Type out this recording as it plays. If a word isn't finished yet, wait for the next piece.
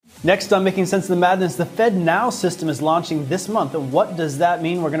Next on Making Sense of the Madness, the Fed Now system is launching this month. And what does that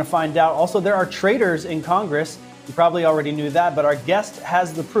mean? We're going to find out. Also, there are traitors in Congress. You probably already knew that, but our guest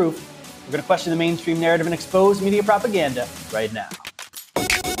has the proof. We're going to question the mainstream narrative and expose media propaganda right now.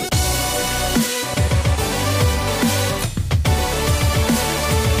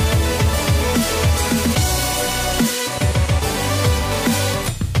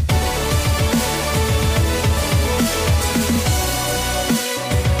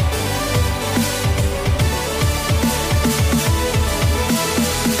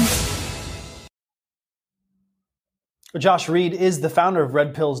 Josh Reid is the founder of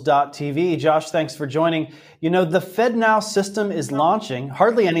redpills.tv. Josh, thanks for joining. You know, the Fed Now system is launching.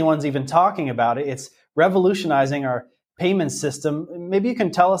 Hardly anyone's even talking about it. It's revolutionizing our payment system. Maybe you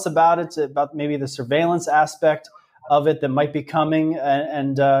can tell us about it, about maybe the surveillance aspect of it that might be coming,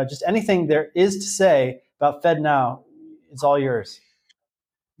 and just anything there is to say about Fed Now. It's all yours.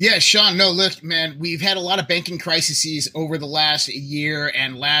 Yeah, Sean, no, look, man, we've had a lot of banking crises over the last year.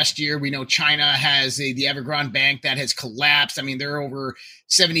 And last year, we know China has the Evergrande Bank that has collapsed. I mean, they're over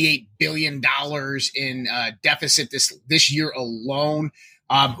 $78 billion in deficit this year alone.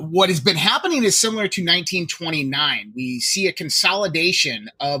 What has been happening is similar to 1929. We see a consolidation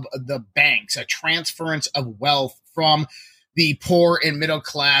of the banks, a transference of wealth from the poor and middle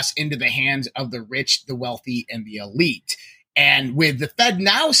class into the hands of the rich, the wealthy, and the elite. And with the Fed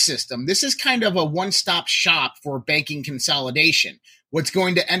Now system, this is kind of a one-stop shop for banking consolidation. What's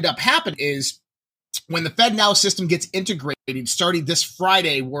going to end up happening is when the Fed Now system gets integrated, starting this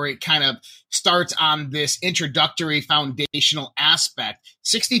Friday, where it kind of starts on this introductory foundational aspect,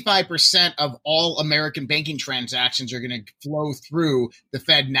 65% of all American banking transactions are going to flow through the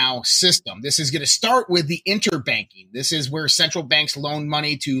Fed Now system. This is going to start with the interbanking. This is where central banks loan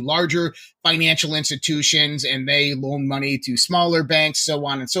money to larger financial institutions, and they loan money to smaller banks, so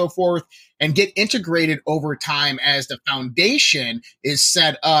on and so forth, and get integrated over time as the foundation is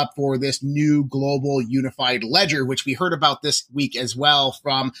set up for this new global unified ledger, which we heard about this week as well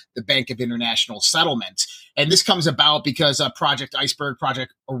from the Bank of International Settlements. And this comes about because Project Iceberg,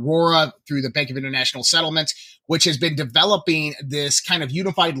 Project Aurora, through the Bank of International Settlements, which has been developing this kind of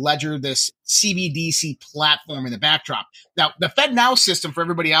unified ledger, this CBDC platform in the backdrop. Now, the Fed Now system, for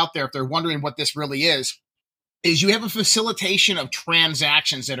everybody out there, if they're wondering what this really is you have a facilitation of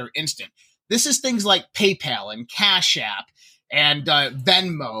transactions that are instant. This is things like PayPal and Cash App and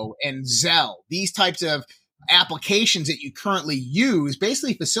Venmo and Zelle. These types of applications that you currently use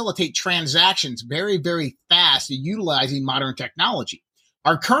basically facilitate transactions very, very fast utilizing modern technology.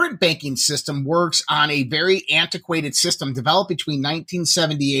 Our current banking system works on a very antiquated system developed between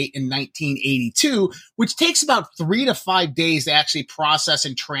 1978 and 1982, which takes about 3 to 5 days to actually process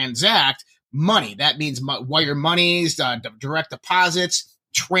and transact money. That means wire monies, direct deposits,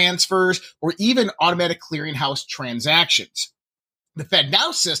 transfers, or even automatic clearinghouse transactions. The Fed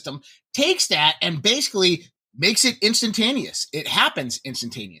Now system takes that and basically makes it instantaneous. It happens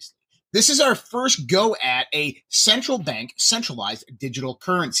instantaneously. This is our first go at a central bank centralized digital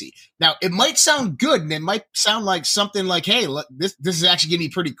currency. Now, it might sound good and it might sound like something like, hey, look, this is actually going to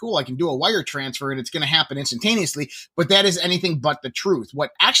be pretty cool. I can do a wire transfer and it's going to happen instantaneously, but that is anything but the truth.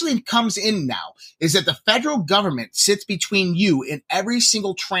 What actually comes in now is that the federal government sits between you and every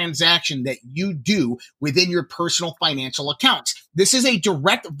single transaction that you do within your personal financial accounts. This is a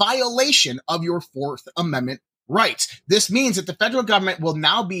direct violation of your Fourth Amendment rights. This means that the federal government will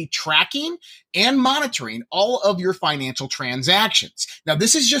now be tracking and monitoring all of your financial transactions. Now,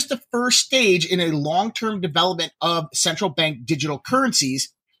 this is just the first stage in a long-term development of central bank digital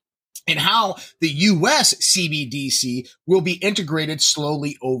currencies and how the U.S. CBDC will be integrated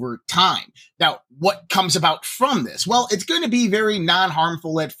slowly over time. Now, what comes about from this? Well, it's going to be very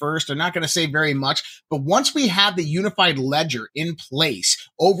non-harmful at first. I'm not going to say very much, but once we have the unified ledger in place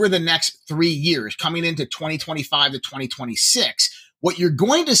over the next 3 years, coming into 2025 to 2026, what you're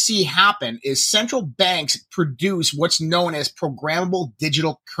going to see happen is central banks produce what's known as programmable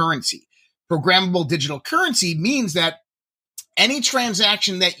digital currency. Programmable digital currency means that any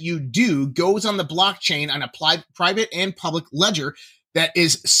transaction that you do goes on the blockchain on a private and public ledger that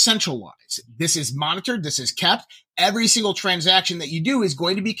is centralized. This is monitored. This is kept. Every single transaction that you do is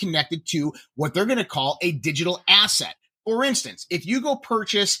going to be connected to what they're going to call a digital asset. For instance, if you go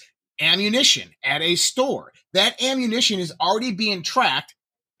purchase ammunition at a store, that ammunition is already being tracked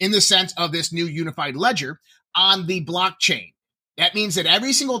in the sense of this new unified ledger on the blockchain. That means that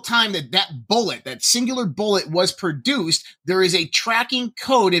every single time that singular bullet was produced, there is a tracking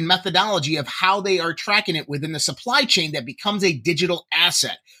code and methodology of how they are tracking it within the supply chain that becomes a digital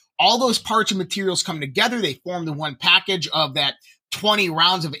asset. All those parts and materials come together. They form the one package of that 20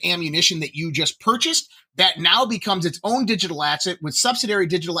 rounds of ammunition that you just purchased. That now becomes its own digital asset with subsidiary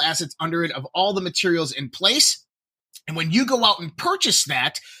digital assets under it of all the materials in place. And when you go out and purchase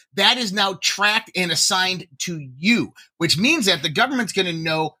that, that is now tracked and assigned to you, which means that the government's going to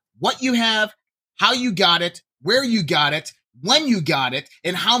know what you have, how you got it, where you got it, when you got it,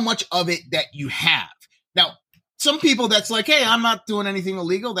 and how much of it that you have. Now, some people that's like, hey, I'm not doing anything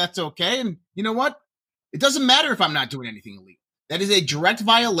illegal. That's okay. And you know what? It doesn't matter if I'm not doing anything illegal. That is a direct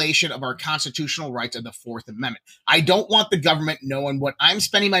violation of our constitutional rights of the Fourth Amendment. I don't want the government knowing what I'm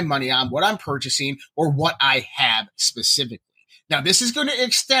spending my money on, what I'm purchasing, or what I have specifically. Now, this is going to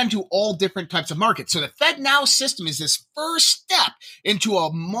extend to all different types of markets. So the FedNow system is this first step into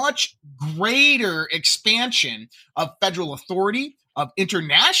a much greater expansion of federal authority, of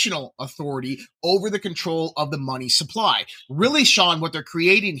international authority over the control of the money supply. Really, Sean, what they're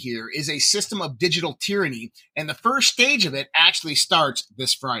creating here is a system of digital tyranny, and the first stage of it actually starts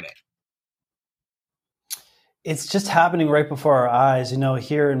this Friday. It's just happening right before our eyes. You know,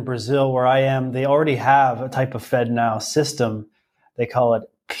 here in Brazil, where I am, they already have a type of FedNow system. They call it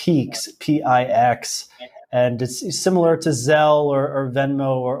PIX, P-I-X, and it's similar to Zelle or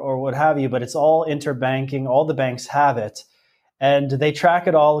Venmo or what have you, but it's all interbanking. All the banks have it. And they track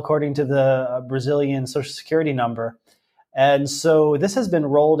it all according to the Brazilian Social Security number. And so this has been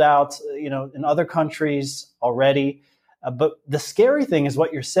rolled out, you know, in other countries already. But the scary thing is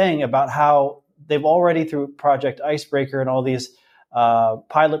what you're saying about how they've already, through Project Icebreaker and all these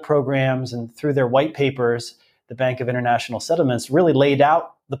pilot programs and through their white papers, the Bank of International Settlements really laid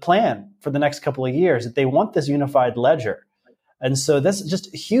out the plan for the next couple of years, that they want this unified ledger. And so that's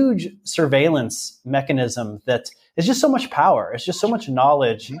just a huge surveillance mechanism that is just so much power. It's just so much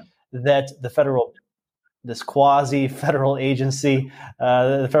knowledge that this quasi-federal agency,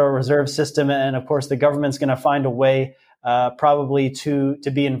 the Federal Reserve System, and of course the government's going to find a way probably to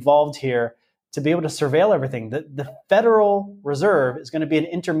be involved here to be able to surveil everything. The Federal Reserve is going to be an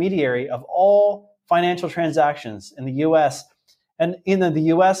intermediary of all financial transactions in the U.S. And the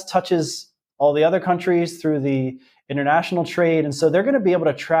U.S. touches all the other countries through the international trade. And so they're going to be able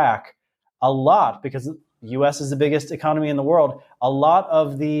to track a lot, because the U.S. is the biggest economy in the world, a lot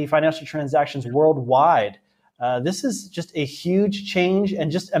of the financial transactions worldwide. This is just a huge change,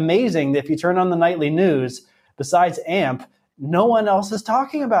 and just amazing that if you turn on the nightly news, besides AMP, no one else is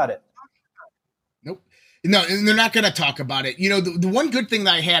talking about it. No, and they're not going to talk about it. You know, the one good thing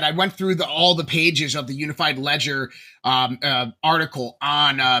that I went through all the pages of the Unified Ledger article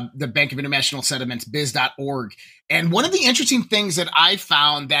on the Bank of International Settlements, biz.org. And one of the interesting things that I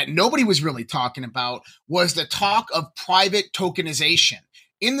found that nobody was really talking about was the talk of private tokenization,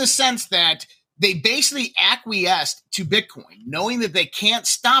 in the sense that they basically acquiesced to Bitcoin, knowing that they can't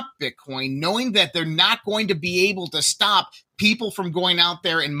stop Bitcoin, knowing that they're not going to be able to stop people from going out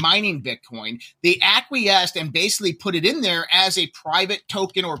there and mining Bitcoin. They acquiesced and basically put it in there as a private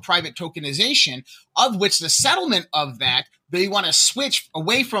token or private tokenization, of which the settlement of that, they want to switch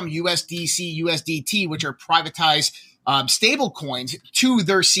away from USDC, USDT, which are privatized stable coins, to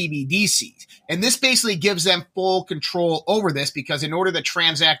their CBDCs. And this basically gives them full control over this, because in order to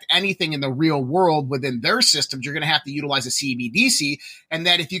transact anything in the real world within their systems, you're going to have to utilize a CBDC. And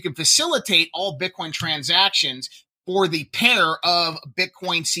that if you can facilitate all Bitcoin transactions for the pair of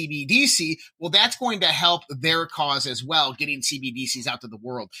Bitcoin CBDC, well, that's going to help their cause as well, getting CBDCs out to the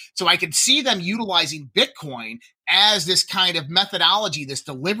world. So I can see them utilizing Bitcoin as this kind of methodology, this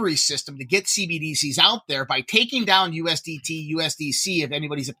delivery system to get CBDCs out there by taking down USDT, USDC, if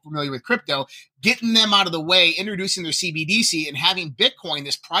anybody's familiar with crypto, getting them out of the way, introducing their CBDC, and having Bitcoin,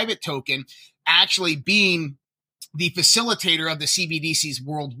 this private token, actually being the facilitator of the CBDCs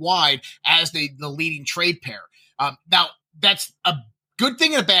worldwide as the leading trade pair. Now, that's a good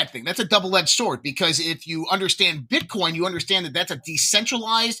thing and a bad thing. That's a double-edged sword, because if you understand Bitcoin, you understand that that's a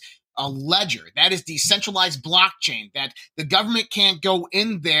decentralized ledger. That is decentralized blockchain, that the government can't go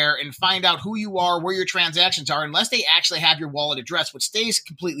in there and find out who you are, where your transactions are, unless they actually have your wallet address, which stays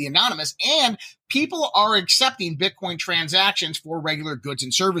completely anonymous. And people are accepting Bitcoin transactions for regular goods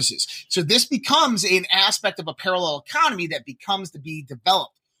and services. So this becomes an aspect of a parallel economy that becomes to be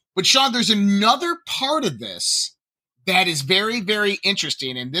developed. But Sean, there's another part of this that is very, very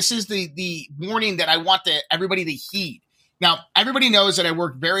interesting. And this is the warning that I want everybody to heed. Now, everybody knows that I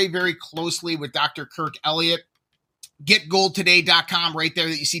work very, very closely with Dr. Kirk Elliott. GetGoldToday.com right there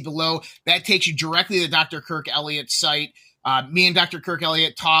that you see below. That takes you directly to Dr. Kirk Elliott's site. Me and Dr. Kirk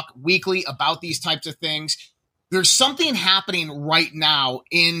Elliott talk weekly about these types of things. There's something happening right now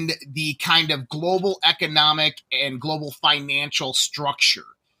in the kind of global economic and global financial structure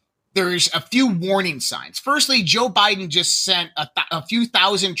there's a few warning signs. Firstly, Joe Biden just sent a few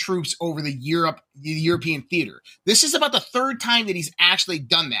thousand troops over the European theater. This is about the third time that he's actually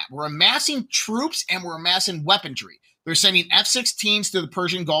done that. We're amassing troops and we're amassing weaponry. They're sending F-16s to the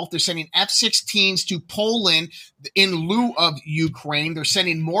Persian Gulf. They're sending F-16s to Poland in lieu of Ukraine. They're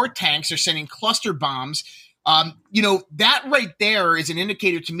sending more tanks. They're sending cluster bombs. That right there is an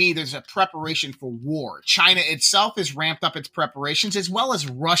indicator to me there's a preparation for war. China itself has ramped up its preparations as well as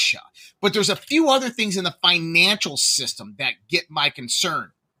Russia. But there's a few other things in the financial system that get my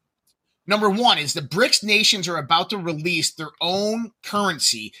concern. Number one is the BRICS nations are about to release their own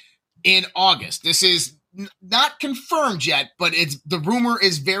currency in August. This is not confirmed yet, but the rumor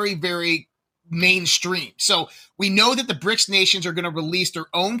is very, very mainstream. So we know that the BRICS nations are going to release their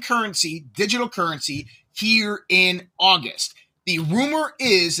own currency, digital currency, here in August. The rumor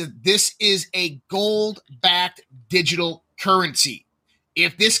is that this is a gold-backed digital currency.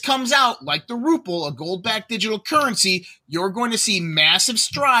 If this comes out like the ruble, a gold-backed digital currency, you're going to see massive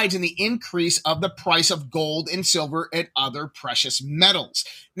strides in the increase of the price of gold and silver and other precious metals.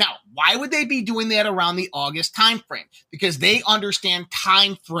 Now, why would they be doing that around the August timeframe? Because they understand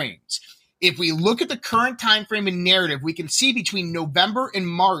time frames. If we look at the current time frame and narrative, we can see between November and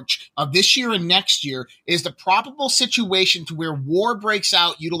March of this year and next year is the probable situation to where war breaks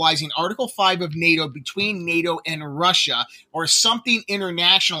out utilizing Article 5 of NATO between NATO and Russia, or something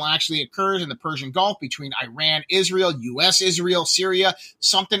international actually occurs in the Persian Gulf between Iran, Israel, US, Israel, Syria,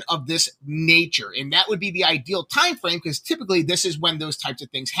 something of this nature. And that would be the ideal time frame because typically this is when those types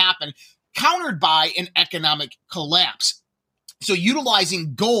of things happen, countered by an economic collapse. So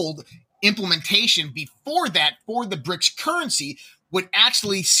utilizing gold implementation before that for the BRICS currency would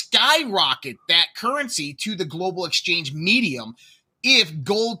actually skyrocket that currency to the global exchange medium if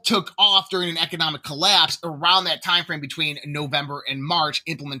gold took off during an economic collapse around that time frame between November and March,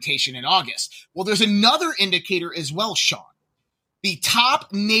 implementation in August. Well, there's another indicator as well, Sean. The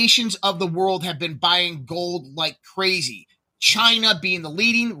top nations of the world have been buying gold like crazy. China being the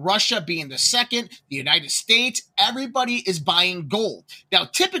leading, Russia being the second, the United States, everybody is buying gold. Now,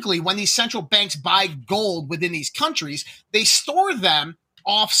 typically when these central banks buy gold within these countries, they store them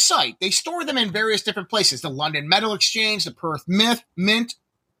off-site. They store them in various different places, the London Metal Exchange, the Perth Mint.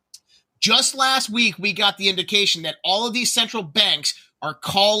 Just last week, we got the indication that all of these central banks are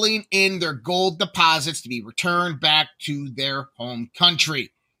calling in their gold deposits to be returned back to their home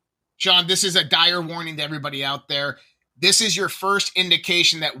country. Sean, this is a dire warning to everybody out there. This is your first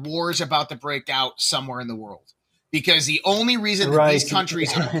indication that war is about to break out somewhere in the world. Because the only reason that these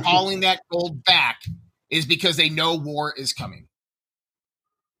countries are calling that gold back is because they know war is coming.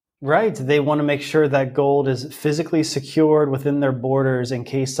 Right. They want to make sure that gold is physically secured within their borders in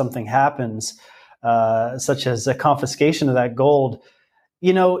case something happens, such as a confiscation of that gold.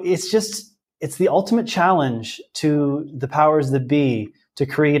 You know, it's the ultimate challenge to the powers that be to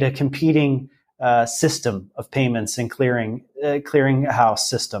create a competing system of payments and clearinghouse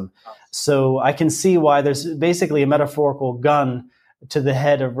system. So I can see why there's basically a metaphorical gun to the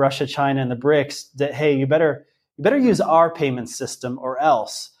head of Russia, China, and the BRICS that, hey, you better use our payment system or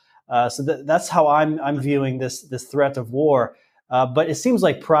else. So that's how I'm viewing this threat of war. But it seems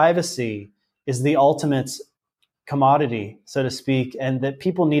like privacy is the ultimate commodity, so to speak, and that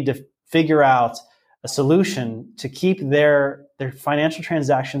people need to figure out a solution to keep their financial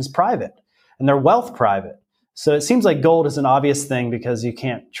transactions private and their wealth private. So it seems like gold is an obvious thing because you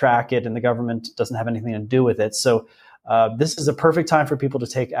can't track it and the government doesn't have anything to do with it. So this is a perfect time for people to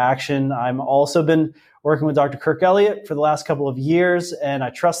take action. I've also been working with Dr. Kirk Elliott for the last couple of years, and I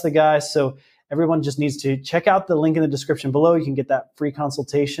trust the guy. So everyone just needs to check out the link in the description below. You can get that free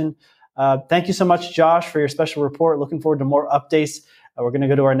consultation. Thank you so much, Josh, for your special report. Looking forward to more updates. We're going to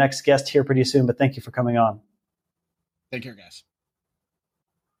go to our next guest here pretty soon, but thank you for coming on. Take care, guys.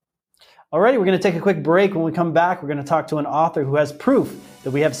 All right, we're going to take a quick break. When we come back, we're going to talk to an author who has proof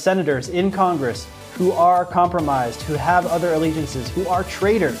that we have senators in Congress who are compromised, who have other allegiances, who are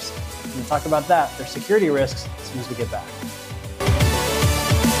traitors. We're going to talk about that, their security risks, as soon as we get back.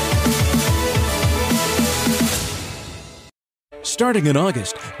 Starting in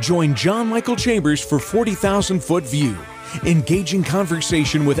August, join John Michael Chambers for 40,000 Foot View, engaging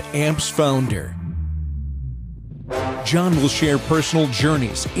conversation with AMP's founder. John will share personal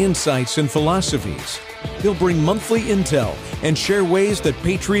journeys, insights, and philosophies. He'll bring monthly intel and share ways that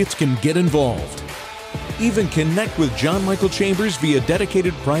patriots can get involved. Even connect with John Michael Chambers via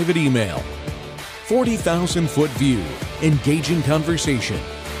dedicated private email. 40,000 Foot View, engaging conversation.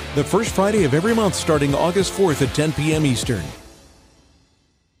 The first Friday of every month starting August 4th at 10 p.m. Eastern.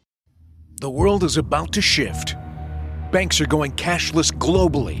 The world is about to shift. Banks are going cashless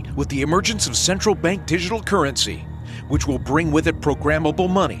globally with the emergence of central bank digital currency, which will bring with it programmable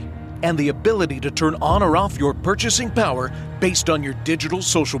money and the ability to turn on or off your purchasing power based on your digital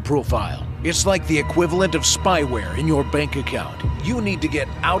social profile. It's like the equivalent of spyware in your bank account. You need to get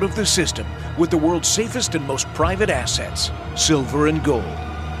out of the system with the world's safest and most private assets, silver and gold.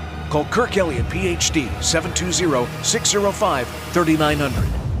 Call Kirk Elliott, PhD, 720-605-3900.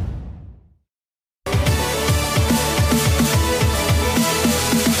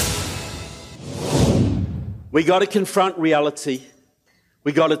 We got to confront reality.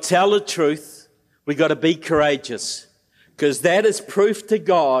 We got to tell the truth. We got to be courageous, because that is proof to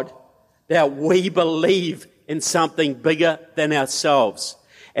God that we believe in something bigger than ourselves.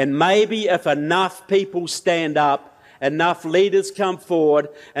 And maybe if enough people stand up, enough leaders come forward,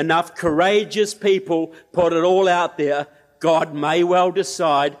 enough courageous people put it all out there, God may well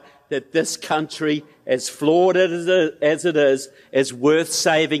decide that this country, as flawed as it is worth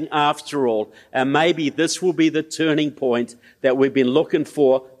saving after all. And maybe this will be the turning point that we've been looking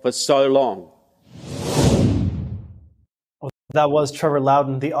for so long. Well, that was Trevor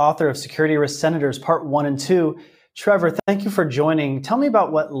Loudon, the author of Security Risk Senators, Part 1 and 2. Trevor, thank you for joining. Tell me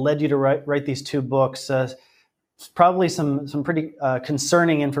about what led you to write these two books. Probably some pretty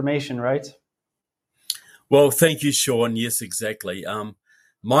concerning information, right? Well, thank you, Sean. Yes, exactly.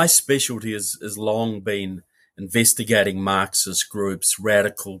 My specialty has long been investigating Marxist groups,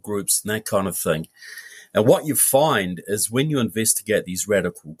 radical groups, and that kind of thing. And what you find is when you investigate these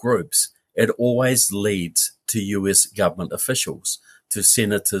radical groups, it always leads to US government officials, to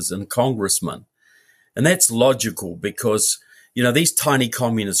senators and congressmen. And that's logical because, these tiny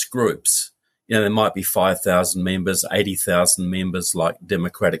communist groups, there might be 5,000 members, 80,000 members like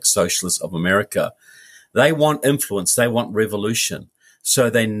Democratic Socialists of America. They want influence. They want revolution.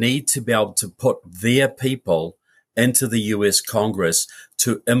 So they need to be able to put their people into the US Congress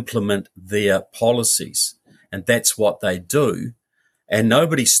to implement their policies. And that's what they do. And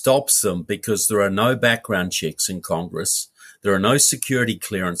nobody stops them because there are no background checks in Congress. There are no security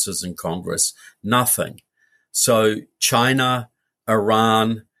clearances in Congress, nothing. So China,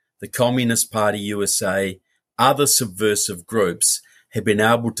 Iran, the Communist Party USA, other subversive groups have been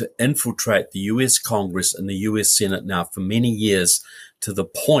able to infiltrate the US Congress and the US Senate now for many years, to the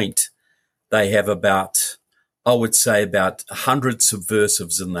point they have about 100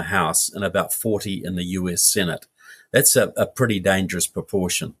 subversives in the House and about 40 in the US Senate. That's a pretty dangerous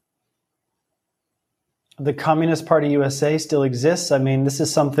proportion. The Communist Party USA still exists. I mean, this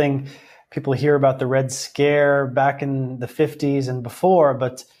is something people hear about, the Red Scare back in the 50s and before,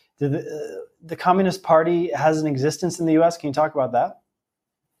 but the Communist Party has an existence in the US. Can you talk about that?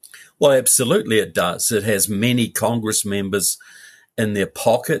 Well, absolutely it does. It has many Congress members in their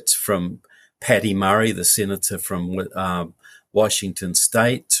pocket, from Patty Murray, the senator from Washington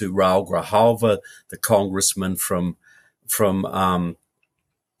State, to Raul Grijalva, the congressman from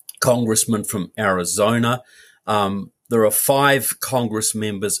Arizona. There are 5 Congress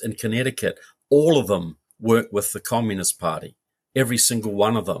members in Connecticut. All of them work with the Communist Party, every single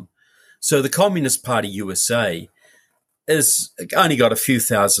one of them. So the Communist Party USA is only got a few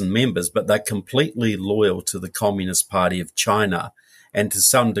thousand members, but they're completely loyal to the Communist Party of China and to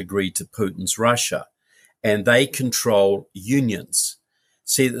some degree to Putin's Russia. And they control unions.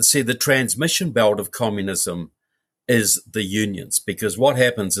 See, the transmission belt of communism is the unions, because what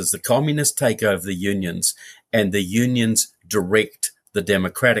happens is the communists take over the unions and the unions direct the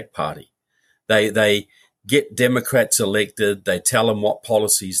Democratic Party. They get Democrats elected. They tell them what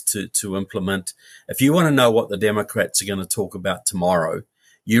policies to implement. If you want to know what the Democrats are going to talk about tomorrow,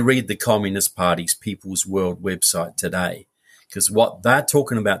 you read the Communist Party's People's World website today, because what they're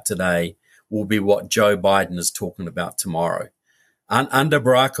talking about today will be what Joe Biden is talking about tomorrow. Under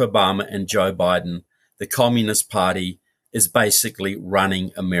Barack Obama and Joe Biden, the Communist Party is basically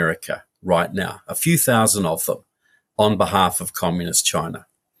running America right now, a few thousand of them on behalf of Communist China.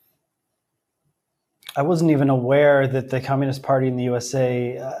 I wasn't even aware that the Communist Party in the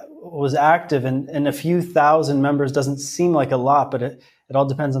USA was active, and a few thousand members doesn't seem like a lot, but it all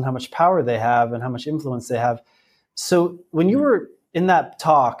depends on how much power they have and how much influence they have. So when you were in that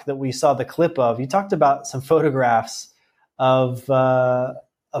talk that we saw the clip of, you talked about some photographs of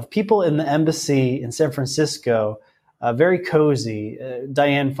people in the embassy in San Francisco, very cozy.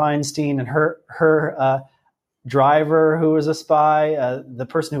 Dianne Feinstein and her driver, who was a spy, the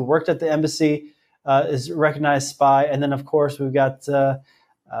person who worked at the embassy is a recognized spy, and then of course we've got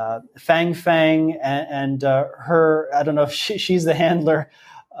Fang Fang and her. I don't know if she's the handler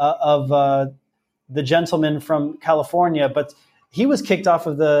of the gentleman from California, but he was kicked off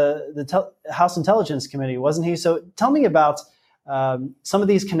of the House Intelligence Committee, wasn't he? So tell me about some of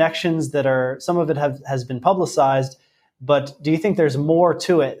these connections some of it has been publicized, but do you think there's more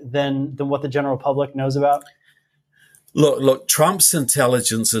to it than what the general public knows about? Look, Trump's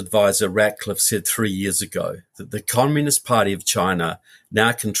intelligence advisor Ratcliffe said 3 years ago that the Communist Party of China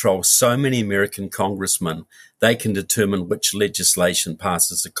now controls so many American congressmen, they can determine which legislation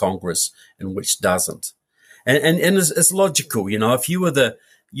passes the Congress and which doesn't. And it's logical, if you were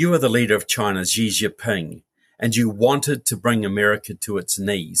the leader of China, Xi Jinping, and you wanted to bring America to its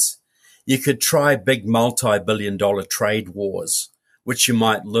knees, you could try big multi-billion-dollar trade wars, which you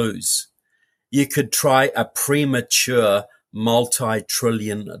might lose. You could try a premature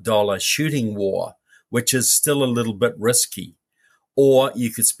multi-trillion-dollar shooting war, which is still a little bit risky. Or you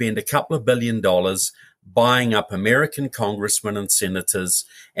could spend a couple of $1 billion buying up American congressmen and senators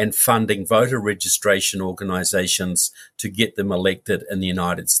and funding voter registration organizations to get them elected in the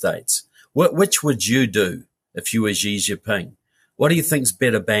United States. Which would you do if you were Xi Jinping? What do you think's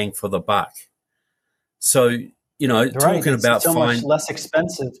better bang for the buck? So, talking about it's so much less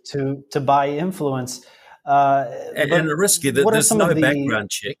expensive to buy influence, and the risky that there's no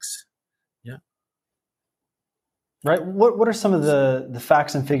background checks. Yeah, right. What are some of the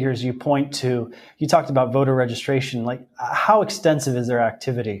facts and figures you point to? You talked about voter registration. Like, how extensive is their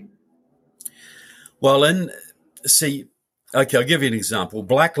activity? Well, okay, I'll give you an example.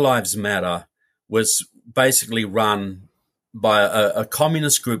 Black Lives Matter was basically run by a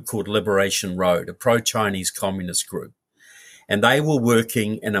communist group called Liberation Road, a pro-Chinese communist group. And they were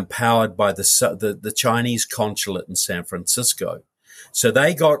working and empowered by the Chinese consulate in San Francisco. So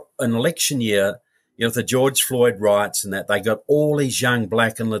they got an election year, the George Floyd riots and that, they got all these young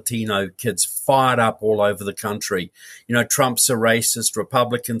black and Latino kids fired up all over the country. Trump's a racist,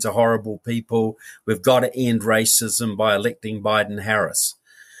 Republicans are horrible people. We've got to end racism by electing Biden-Harris.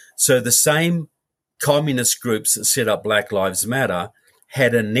 So the same communist groups that set up Black Lives Matter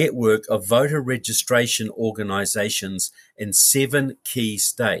had a network of voter registration organizations in 7 key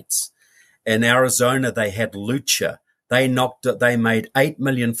states. In Arizona, they had Lucha. They made 8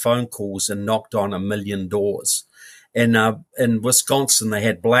 million phone calls and knocked on 1 million doors. In Wisconsin, they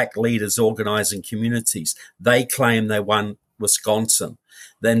had black leaders organizing communities. They claim they won Wisconsin.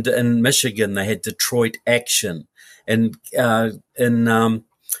 Then in Michigan, they had Detroit Action. And in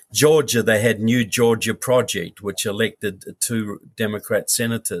Georgia, they had New Georgia Project, which elected 2 Democrat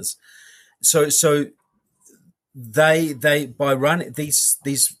senators. So they by running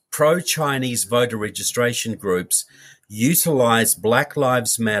these pro-Chinese voter registration groups utilized Black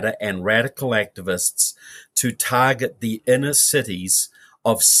Lives Matter and radical activists to target the inner cities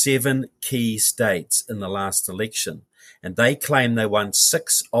of 7 key states in the last election. And they claim they won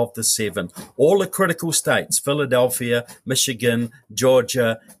 6 of the 7, all the critical states, Philadelphia, Michigan,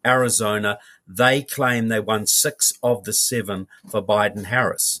 Georgia, Arizona. They claim they won 6 of the 7 for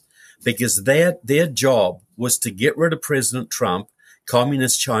Biden-Harris because their job was to get rid of President Trump,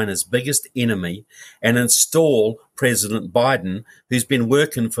 Communist China's biggest enemy, and install President Biden, who's been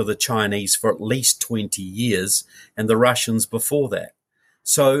working for the Chinese for at least 20 years, and the Russians before that.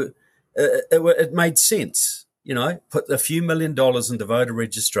 So it made sense. Put a few $1 million into voter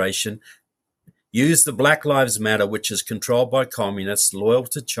registration, use the Black Lives Matter, which is controlled by communists, loyal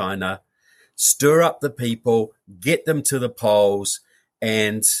to China, stir up the people, get them to the polls,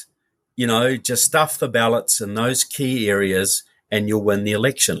 and, just stuff the ballots in those key areas and you'll win the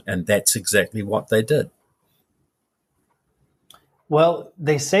election. And that's exactly what they did. Well,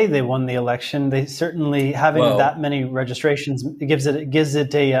 they say they won the election. They certainly, having that many registrations gives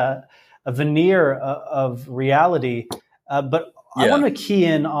it a veneer of reality. But I want to key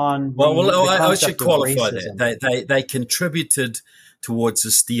in on I should qualify that. They contributed towards the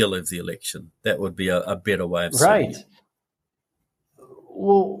steal of the election. That would be a better way of saying it.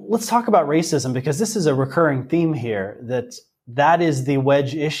 Well, let's talk about racism, because this is a recurring theme here, that is the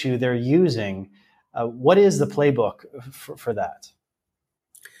wedge issue they're using. What is the playbook for that?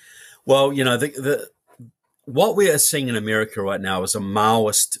 Well, what we are seeing in America right now is a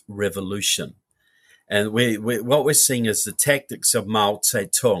Maoist revolution. And what we're seeing is the tactics of Mao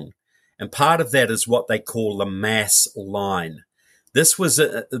Zedong. And part of that is what they call the mass line. This was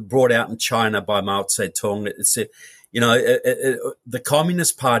brought out in China by Mao Zedong. The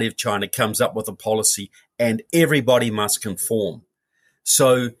Communist Party of China comes up with a policy and everybody must conform.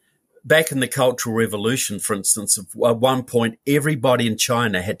 So back in the Cultural Revolution, for instance, at one point, everybody in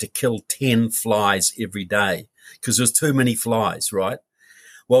China had to kill 10 flies every day because there's too many flies, right?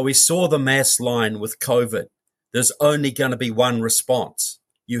 Well, we saw the mass line with COVID. There's only going to be one response.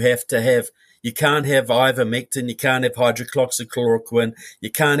 You have to have, You can't have ivermectin. You can't have hydroxychloroquine. You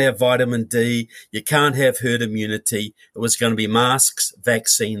can't have vitamin D. You can't have herd immunity. It was going to be masks,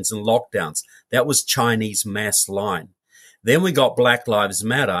 vaccines, and lockdowns. That was Chinese mass line. Then we got Black Lives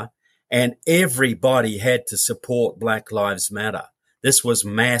Matter, and everybody had to support Black Lives Matter. This was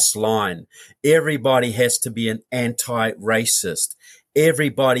mass line. Everybody has to be an anti-racist.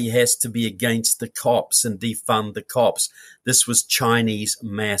 Everybody has to be against the cops and defund the cops. This was Chinese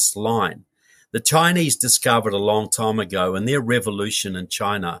mass line. The Chinese discovered a long time ago in their revolution in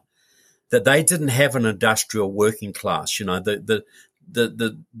China that they didn't have an industrial working class. You know,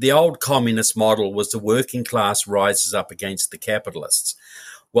 the old communist model was the working class rises up against the capitalists.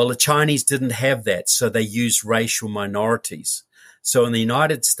 Well, the Chinese didn't have that, so they used racial minorities. So in the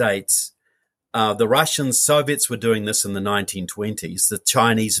United States, the Russians, Soviets were doing this in the 1920s. The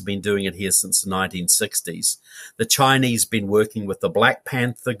Chinese have been doing it here since the 1960s. The Chinese have been working with the Black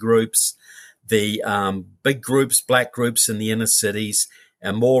Panther groups, the big groups, black groups in the inner cities,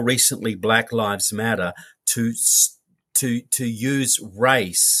 and more recently Black Lives Matter, to use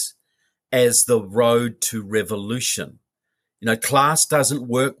race as the road to revolution. You know, class doesn't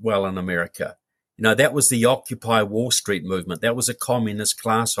work well in America. You know, that was the Occupy Wall Street movement. That was a communist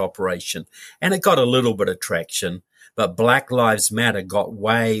class operation. And it got a little bit of traction, but Black Lives Matter got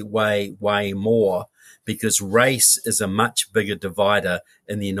way, way, way more, because race is a much bigger divider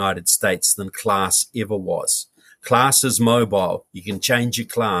in the United States than class ever was. Class is mobile. You can change your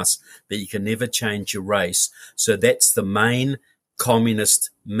class, but you can never change your race. So that's the main communist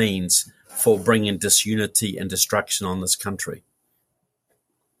means for bringing disunity and destruction on this country.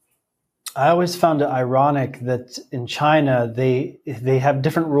 I always found it ironic that in China, they have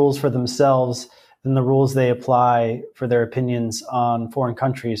different rules for themselves than the rules they apply for their opinions on foreign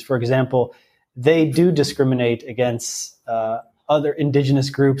countries. For example, they do discriminate against other indigenous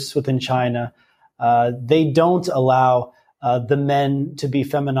groups within China. They don't allow the men to be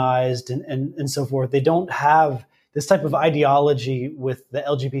feminized and so forth. They don't have this type of ideology with the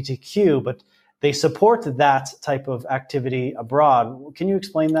LGBTQ, but they support that type of activity abroad. Can you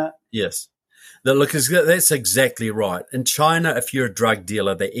explain that? Yes. Look, that's exactly right. In China, if you're a drug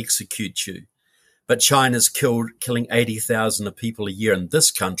dealer, they execute you. But China's killing 80,000 people a year in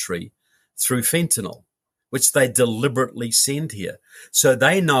this country through fentanyl, which they deliberately send here. So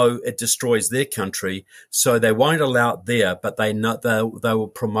they know it destroys their country, so they won't allow it there, but they know they will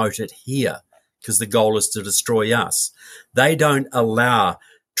promote it here because the goal is to destroy us. They don't allow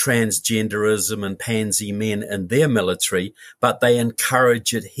transgenderism and pansy men in their military, but they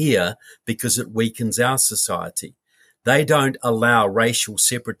encourage it here because it weakens our society. They don't allow racial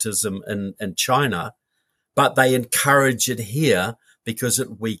separatism in China, but they encourage it here because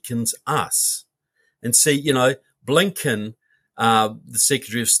it weakens us. And see, you know, Blinken, the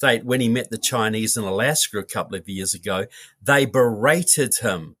Secretary of State, when he met the Chinese in Alaska a couple of years ago, they berated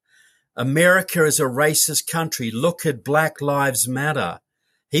him. America is a racist country. Look at Black Lives Matter.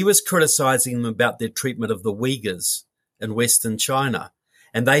 He was criticizing them about their treatment of the Uyghurs in Western China.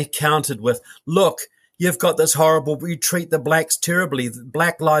 And they countered with, look, you've got this horrible, you treat the blacks terribly.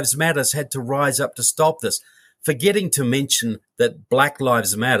 Black Lives Matters had to rise up to stop this, forgetting to mention that Black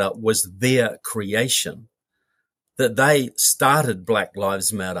Lives Matter was their creation, that they started Black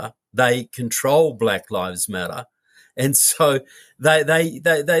Lives Matter. They control Black Lives Matter. And so they're you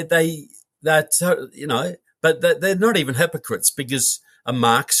know, but they're not even hypocrites, because a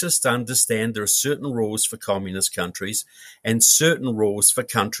Marxist understands there are certain rules for communist countries and certain rules for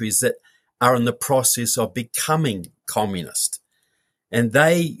countries that are in the process of becoming communist. And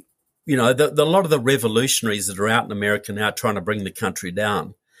they, you know, a lot of the revolutionaries that are out in America now trying to bring the country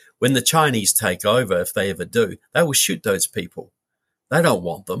down, when the Chinese take over, if they ever do, they will shoot those people. They don't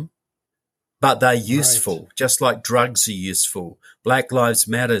want them, but they're useful, right. Just like drugs are useful. Black Lives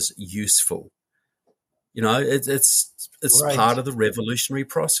Matter is useful. You know, it's right. Part of the revolutionary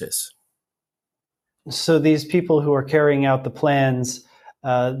process. So these people who are carrying out the plans,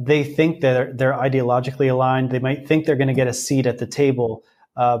 they think that they're ideologically aligned. They might think they're going to get a seat at the table,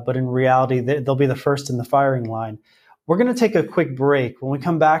 but in reality, they'll be the first in the firing line. We're going to take a quick break. When we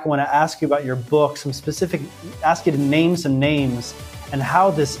come back, I want to ask you about your book, ask you to name some names and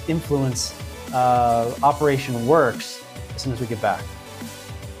how this influence operation works as soon as we get back.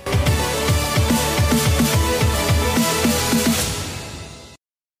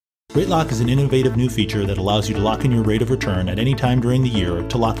 Rate Lock is an innovative new feature that allows you to lock in your rate of return at any time during the year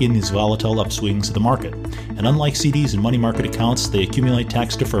to lock in these volatile upswings of the market. And unlike CDs and money market accounts, they accumulate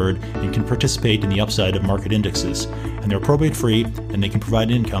tax deferred and can participate in the upside of market indexes. And they're probate free, and they can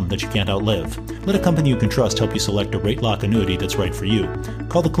provide income that you can't outlive. Let a company you can trust help you select a Rate Lock annuity that's right for you.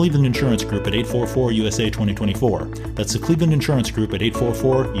 Call the Cleveland Insurance Group at 844-USA-2024. That's the Cleveland Insurance Group at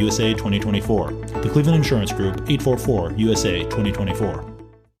 844-USA-2024. The Cleveland Insurance Group, 844-USA-2024.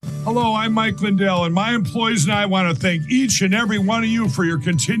 Hello, I'm Mike Lindell, and my employees and I want to thank each and every one of you for your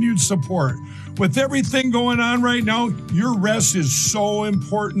continued support. With everything going on right now, your rest is so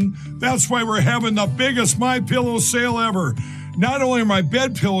important. That's why we're having the biggest MyPillow sale ever. Not only are my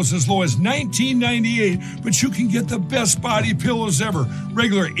bed pillows as low as $19.98, but you can get the best body pillows ever.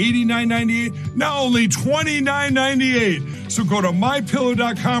 Regular $89.98, now only $29.98. So go to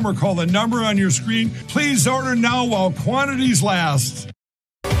mypillow.com or call the number on your screen. Please order now while quantities last.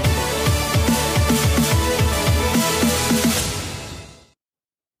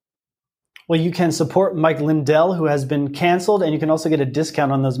 Well, you can support Mike Lindell, who has been canceled, and you can also get a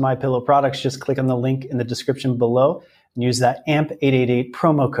discount on those MyPillow products. Just click on the link in the description below and use that AMP888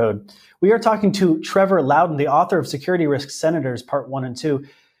 promo code. We are talking to Trevor Loudon, the author of Security Risk Senators, Part 1 and 2.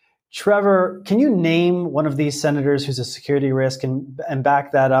 Trevor, can you name one of these senators who's a security risk and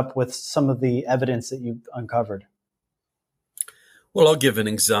back that up with some of the evidence that you've uncovered? Well, I'll give an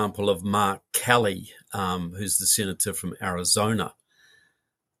example of Mark Kelly, who's the senator from Arizona.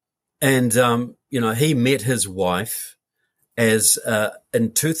 And, he met his wife as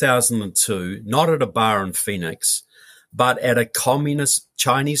in 2002, not at a bar in Phoenix, but at a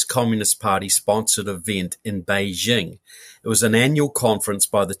Chinese Communist Party sponsored event in Beijing. It was an annual conference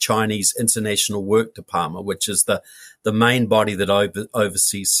by the Chinese International Work Department, which is the main body that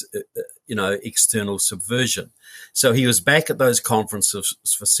oversees, external subversion. So he was back at those conferences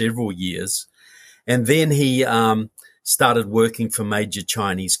for several years. And then he started working for major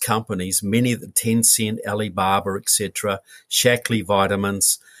Chinese companies, many of the Tencent, Alibaba, etc., Shaklee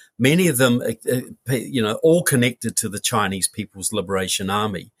Vitamins, many of them, all connected to the Chinese People's Liberation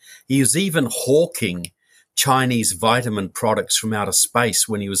Army. He was even hawking Chinese vitamin products from outer space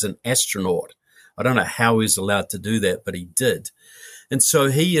when he was an astronaut. I don't know how he was allowed to do that, but he did. And so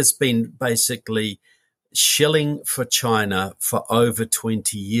he has been basically shilling for China for over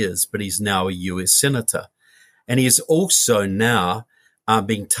 20 years, but he's now a US senator. And he is also now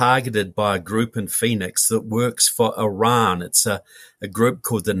being targeted by a group in Phoenix that works for Iran. It's a group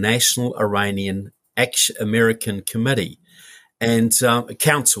called the National Iranian American Committee and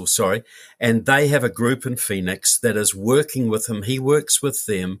Council, and they have a group in Phoenix that is working with him. He works with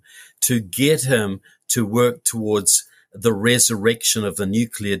them to get him to work towards the resurrection of the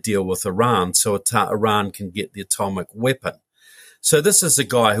nuclear deal with Iran so Iran can get the atomic weapon. So this is a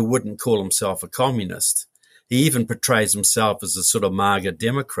guy who wouldn't call himself a communist. He even portrays himself as a sort of MAGA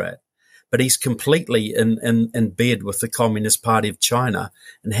Democrat, but he's completely in bed with the Communist Party of China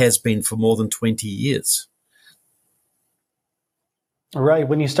and has been for more than 20 years. Right.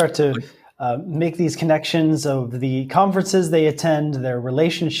 When you start to make these connections of the conferences they attend, their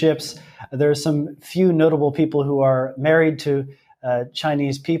relationships, there are some few notable people who are married to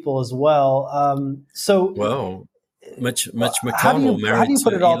Chinese people as well. Mitch McConnell married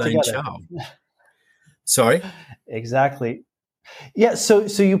to Elaine Chao. Sorry? Exactly. Yeah. So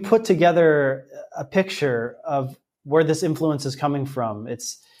you put together a picture of where this influence is coming from.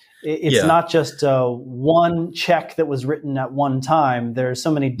 It's not just one check that was written at one time. There's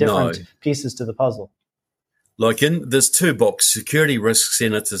so many different pieces to the puzzle. There's two books, Security Risk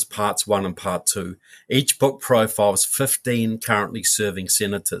Senators Parts 1 and Part 2. Each book profiles 15 currently serving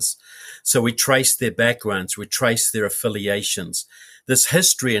senators. So we trace their backgrounds, we trace their affiliations. There's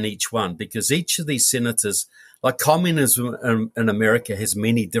history in each one because each of these senators, like communism in America, has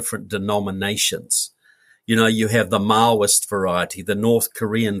many different denominations. You have the Maoist variety, the North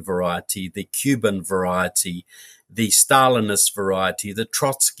Korean variety, the Cuban variety, the Stalinist variety, the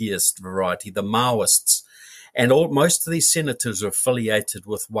Trotskyist variety, the Maoists. And most of these senators are affiliated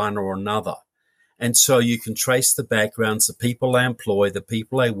with one or another. And so you can trace the backgrounds, the people they employ, the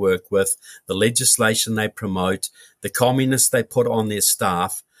people they work with, the legislation they promote, the communists they put on their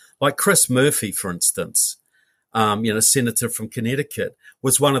staff. Like Chris Murphy, for instance, senator from Connecticut,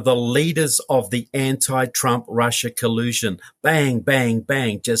 was one of the leaders of the anti-Trump Russia collusion. Bang, bang,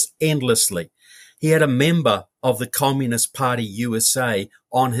 bang, just endlessly. He had a member of the Communist Party USA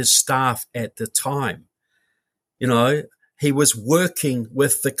on his staff at the time. he was working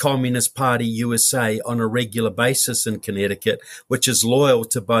with the Communist Party USA on a regular basis in Connecticut, which is loyal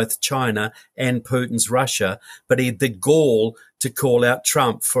to both China and Putin's Russia, but he had the gall to call out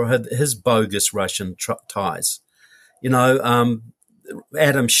Trump for his bogus Russian ties.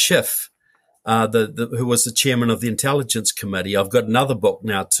 Adam Schiff, who was the chairman of the Intelligence Committee. I've got another book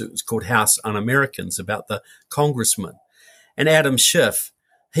now it's called House Un-Americans, about the congressman. And Adam Schiff,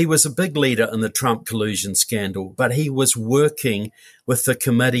 he was a big leader in the Trump collusion scandal, but he was working with the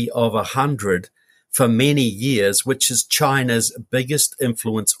Committee of 100 for many years, which is China's biggest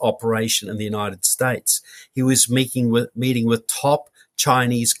influence operation in the United States. He was meeting with top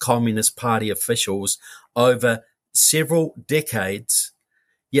Chinese Communist Party officials over several decades,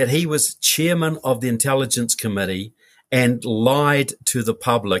 yet he was chairman of the Intelligence Committee and lied to the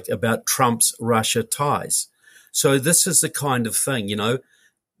public about Trump's Russia ties. So this is the kind of thing,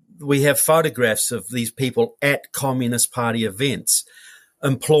 we have photographs of these people at Communist Party events,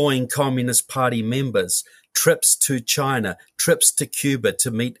 employing Communist Party members, trips to China, trips to Cuba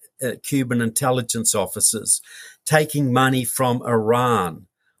to meet Cuban intelligence officers, taking money from Iran.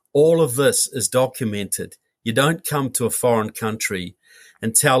 All of this is documented. You don't come to a foreign country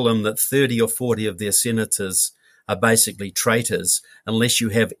and tell them that 30 or 40 of their senators are basically traitors unless you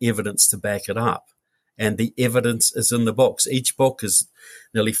have evidence to back it up. And the evidence is in the books. Each book is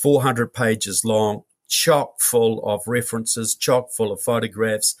nearly 400 pages long, chock full of references, chock full of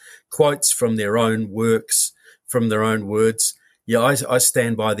photographs, quotes from their own works, from their own words. Yeah, I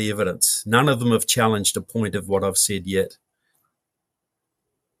stand by the evidence. None of them have challenged a point of what I've said yet.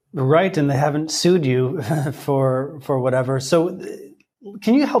 Right, and they haven't sued you for whatever. So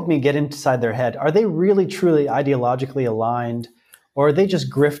can you help me get inside their head? Are they really, truly ideologically aligned? Or are they just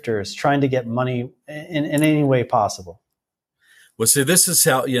grifters trying to get money in any way possible? Well, so this is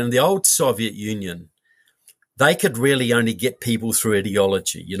how, the old Soviet Union, they could really only get people through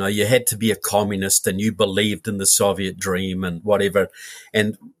ideology. You had to be a communist and you believed in the Soviet dream and whatever.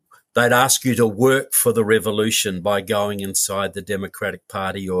 And they'd ask you to work for the revolution by going inside the Democratic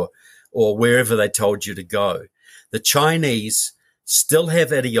Party or wherever they told you to go. The Chinese still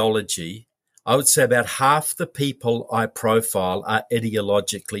have ideology. I would say about half the people I profile are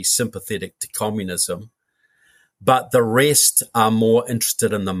ideologically sympathetic to communism, but the rest are more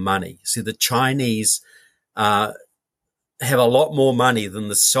interested in the money. See, the Chinese have a lot more money than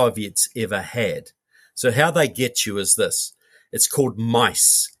the Soviets ever had. So how they get you is this. It's called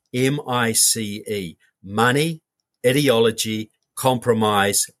MICE, M-I-C-E, money, ideology,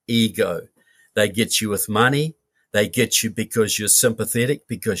 compromise, ego. They get you with money. They get you because you're sympathetic,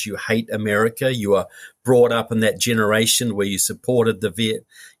 because you hate America. You are brought up in that generation where you supported the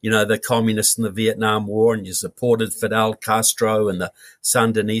communists in the Vietnam War, and you supported Fidel Castro and the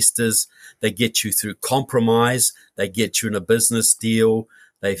Sandinistas. They get you through compromise. They get you in a business deal.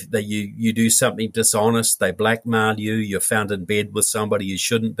 You do something dishonest. They blackmail you. You're found in bed with somebody you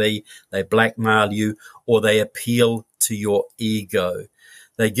shouldn't be. They blackmail you, or they appeal to your ego.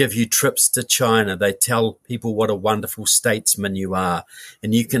 They give you trips to China. They tell people what a wonderful statesman you are,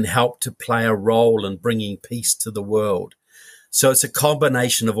 and you can help to play a role in bringing peace to the world. So it's a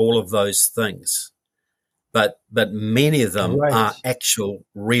combination of all of those things. But many of them are actual,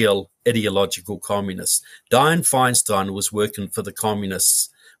 real ideological communists. Dianne Feinstein was working with the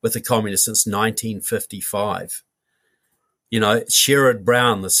communists since 1955. Sherrod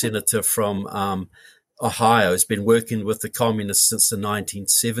Brown, the senator from Ohio, has been working with the communists since the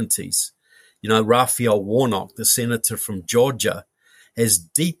 1970s. Raphael Warnock, the senator from Georgia, is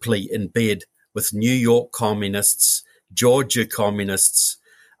deeply in bed with New York communists, Georgia communists,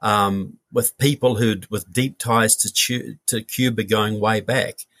 with people with deep ties to Cuba going way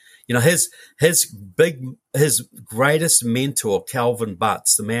back. His greatest mentor, Calvin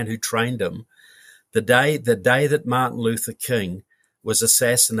Butts, the man who trained him, the day that Martin Luther King was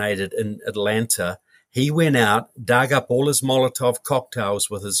assassinated in Atlanta, he went out, dug up all his Molotov cocktails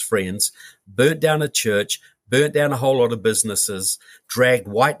with his friends, burnt down a church, burnt down a whole lot of businesses, dragged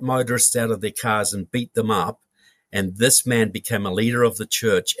white motorists out of their cars and beat them up. And this man became a leader of the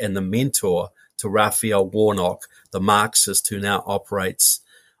church and the mentor to Raphael Warnock, the Marxist who now operates,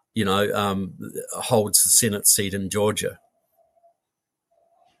 holds the Senate seat in Georgia.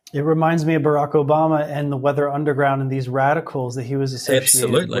 It reminds me of Barack Obama and the Weather Underground and these radicals that he was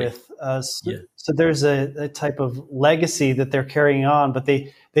associated with. So there's a type of legacy that they're carrying on, but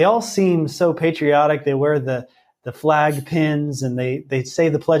they all seem so patriotic. They wear the flag pins and they say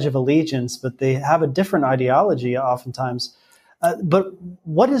the Pledge of Allegiance, but they have a different ideology oftentimes. But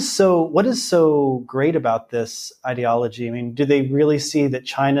what is so great about this ideology? I mean, do they really see that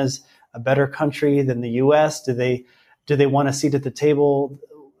China's a better country than the U.S.? Do Do they want a seat at the table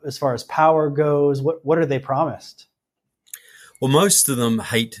as far as power goes? What are they promised? Well, most of them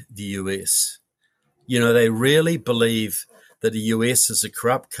hate the US. They really believe that the US is a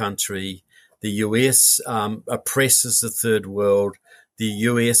corrupt country. The US oppresses the third world. The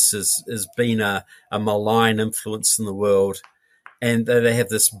US has been a malign influence in the world. And they have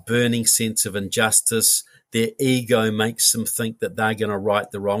this burning sense of injustice. Their ego makes them think that they're going to right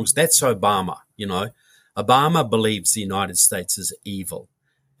the wrongs. That's Obama, Obama believes the United States is evil.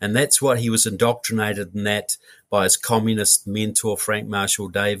 And that's what he was indoctrinated in that by his communist mentor, Frank Marshall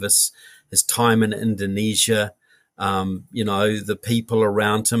Davis, his time in Indonesia, the people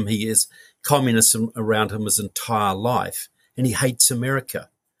around him. He is communism around him his entire life. And he hates America,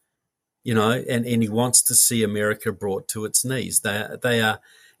 and he wants to see America brought to its knees. But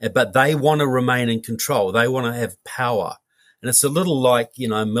they want to remain in control. They want to have power. And it's a little like,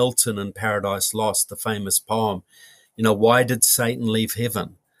 Milton in Paradise Lost, the famous poem. Why did Satan leave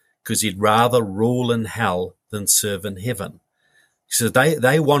heaven? Because he'd rather rule in hell than serve in heaven. So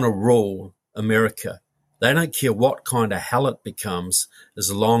they want to rule America. They don't care what kind of hell it becomes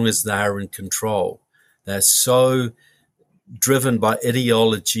as long as they're in control. They're so driven by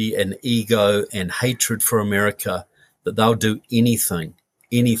ideology and ego and hatred for America that they'll do anything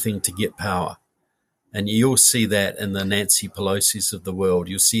to get power. And you'll see that in the Nancy Pelosi's of the world.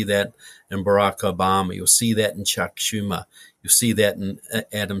 You'll see that in Barack Obama. You'll see that in Chuck Schumer. You'll see that in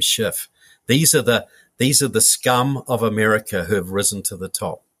Adam Schiff. These are the scum of America who have risen to the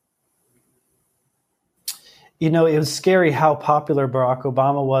top. It was scary how popular Barack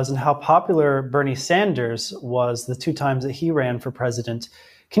Obama was and how popular Bernie Sanders was the 2 times that he ran for president.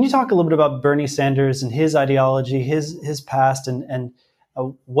 Can you talk a little bit about Bernie Sanders and his ideology, his past, and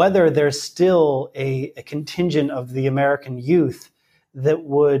whether there's still a contingent of the American youth that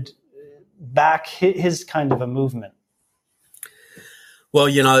would back his kind of a movement? Well,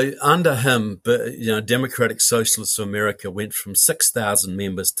 under him, Democratic Socialists of America went from 6,000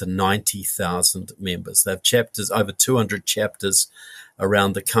 members to 90,000 members. They have over 200 chapters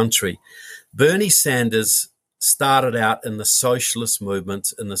around the country. Bernie Sanders started out in the socialist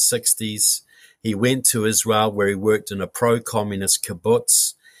movement in the 60s. He went to Israel where he worked in a pro-communist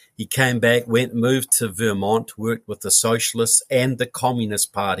kibbutz. He came back, moved to Vermont, worked with the Socialists and the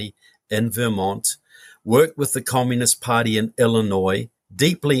Communist Party in Vermont, worked with the Communist Party in Illinois,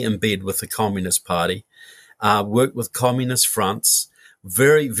 deeply in bed with the Communist Party, worked with communist fronts,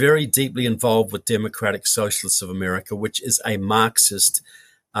 very, very deeply involved with Democratic Socialists of America, which is a Marxist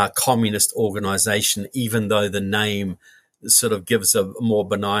communist organization, even though the name sort of gives a more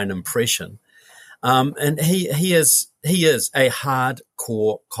benign impression. And he is a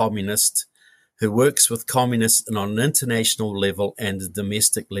hardcore communist who works with communists on an international level and a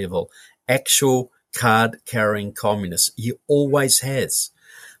domestic level, actual card-carrying communists. He always has.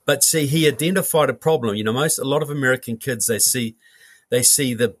 But see, he identified a problem. A lot of American kids, they see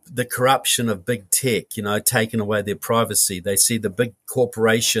the corruption of big tech, taking away their privacy. They see the big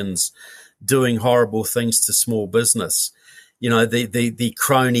corporations doing horrible things to small business. The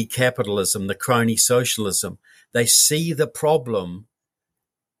crony capitalism, the crony socialism. They see the problem,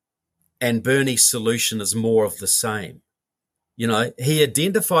 and Bernie's solution is more of the same. He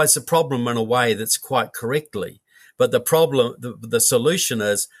identifies the problem in a way that's quite correctly, but the solution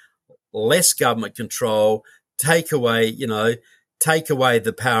is less government control, take away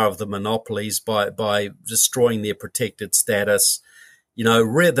the power of the monopolies by destroying their protected status.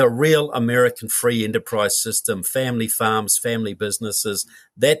 The real American free enterprise system, family farms, family businesses,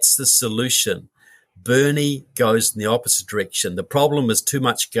 that's the solution. Bernie goes in the opposite direction. The problem is too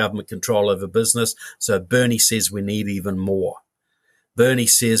much government control over business, so Bernie says we need even more. Bernie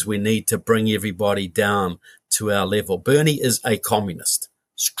says we need to bring everybody down to our level. Bernie is a communist,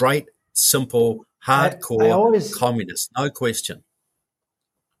 straight, simple, hardcore communist, no question.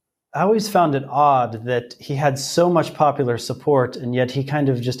 I always found it odd that he had so much popular support, and yet he kind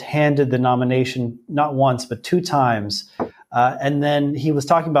of just handed the nomination not once, but 2 times. And then he was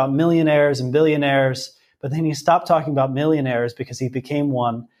talking about millionaires and billionaires, but then he stopped talking about millionaires because he became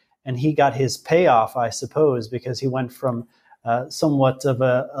one, and he got his payoff, I suppose, because he went from somewhat of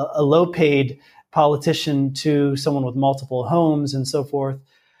a low-paid politician to someone with multiple homes and so forth.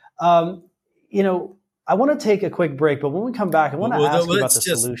 I want to take a quick break, but when we come back, I want to ask you about the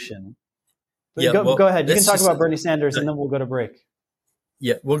solution. Go ahead. You can talk about Bernie Sanders, and then we'll go to break.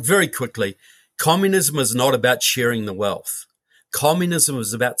 Yeah, well, very quickly. Communism is not about sharing the wealth. Communism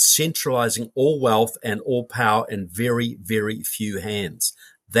is about centralizing all wealth and all power in very, very few hands.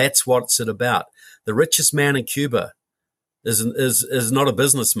 That's what it's about. The richest man in Cuba is not a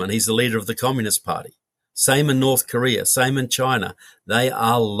businessman. He's the leader of the Communist Party. Same in North Korea, same in China. They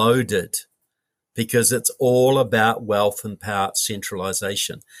are loaded because it's all about wealth and power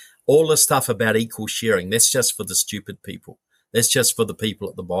centralization. All the stuff about equal sharing, that's just for the stupid people. That's just for the people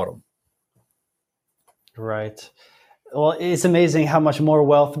at the bottom. Right. Well, it's amazing how much more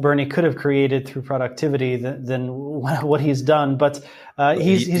wealth Bernie could have created through productivity than what he's done. But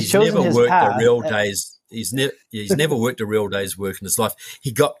he's chosen never his worked path. A real day's. He's never worked a real day's work in his life.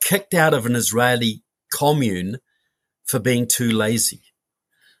 He got kicked out of an Israeli commune for being too lazy.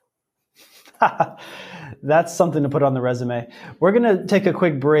 That's something to put on the resume. We're going to take a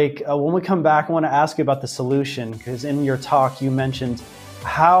quick break. When we come back, I want to ask you about the solution, because in your talk, you mentioned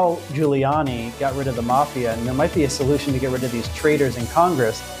how Giuliani got rid of the mafia, and there might be a solution to get rid of these traitors in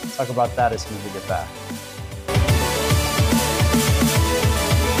Congress. Let's talk about that as soon as we get back.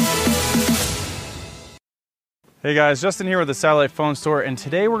 Hey guys, Justin here with the Satellite Phone Store, and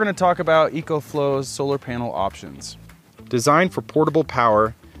today we're going to talk about EcoFlow's solar panel options. Designed for portable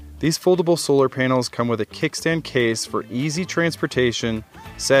power, these foldable solar panels come with a kickstand case for easy transportation,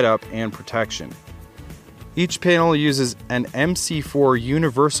 setup, and protection. Each panel uses an MC4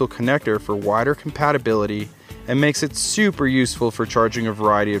 universal connector for wider compatibility and makes it super useful for charging a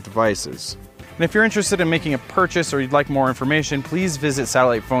variety of devices. And if you're interested in making a purchase or you'd like more information, please visit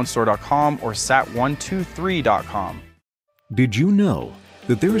satellitephonestore.com or sat123.com. Did you know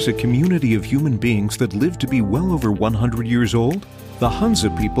that there is a community of human beings that live to be well over 100 years old? The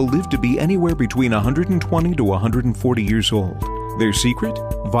Hunza people live to be anywhere between 120 to 140 years old. Their secret?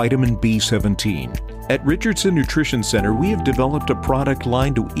 Vitamin B17. At Richardson Nutrition Center, we have developed a product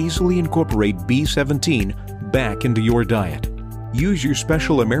line to easily incorporate B17 back into your diet. Use your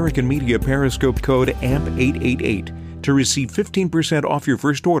special American Media Periscope code AMP888 to receive 15% off your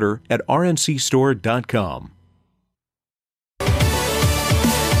first order at rncstore.com.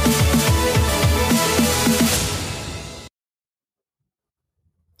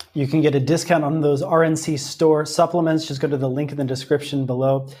 You can get a discount on those RNC Store supplements. Just go to the link in the description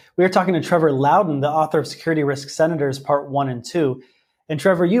below. We are talking to Trevor Loudon, the author of Security Risk Senators Part 1 and 2. And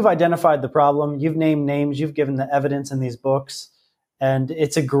Trevor, you've identified the problem. You've named names. You've given the evidence in these books. And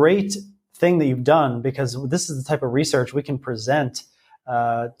it's a great thing that you've done, because this is the type of research we can present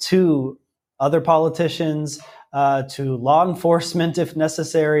to other politicians, to law enforcement if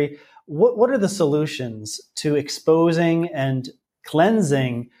necessary. What are the solutions to exposing and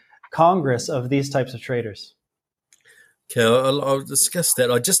cleansing Congress of these types of traitors? Okay, I'll discuss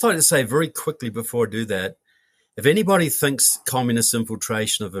that. I'd just like to say very quickly before I do that, if anybody thinks communist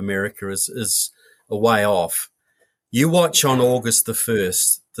infiltration of America is a way off, you watch on August the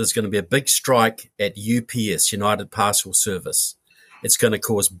 1st, there's going to be a big strike at UPS, United Parcel Service. It's going to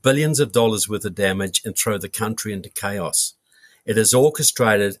cause billions of dollars worth of damage and throw the country into chaos. It is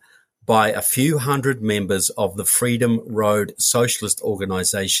orchestrated by a few hundred members of the Freedom Road Socialist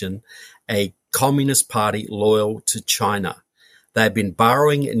Organization, a communist party loyal to China. They've been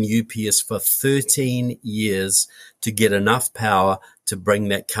burrowing in UPS for 13 years to get enough power to bring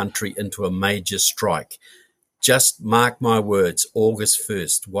that country into a major strike. Just mark my words, August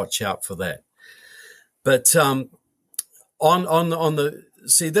 1st. Watch out for that. But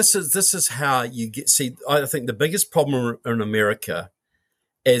this is how you get. See, I think the biggest problem in America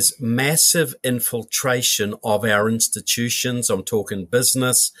is massive infiltration of our institutions. I'm talking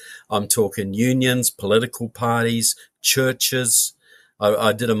business, I'm talking unions, political parties, churches.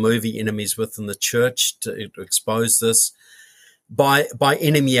 I did a movie, Enemies Within the Church, to expose this. By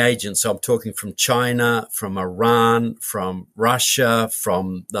enemy agents. So I'm talking from China, from Iran, from Russia,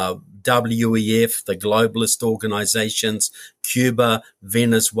 from the WEF, the globalist organizations, Cuba,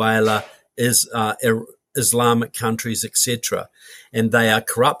 Venezuela, Islamic countries, etc. And they are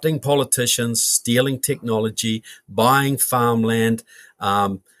corrupting politicians, stealing technology, buying farmland,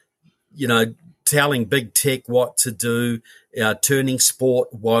 telling big tech what to do, turning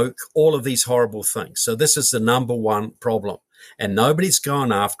sport woke, all of these horrible things. So this is the number one problem. And nobody's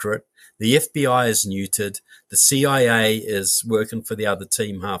gone after it. The FBI is neutered. The CIA is working for the other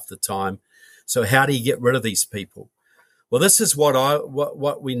team half the time. So how do you get rid of these people? Well, this is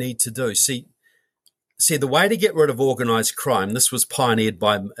what we need to do. See, the way to get rid of organized crime, this was pioneered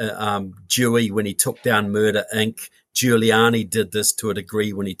by Dewey when he took down Murder, Inc. Giuliani did this to a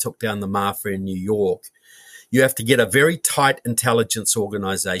degree when he took down the mafia in New York. You have to get a very tight intelligence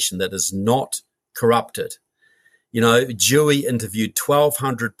organization that is not corrupted. Dewey interviewed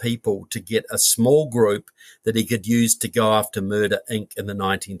 1,200 people to get a small group that he could use to go after Murder, Inc. in the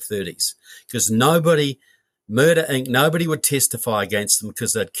 1930s. Because Murder, Inc., nobody would testify against them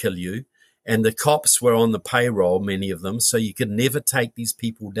because they'd kill you. and the cops were on the payroll, many of them, so you could never take these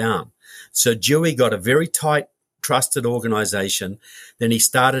people down. So Dewey got a very tight, trusted organization. Then he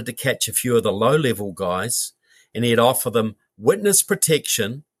started to catch a few of the low-level guys, and he'd offer them witness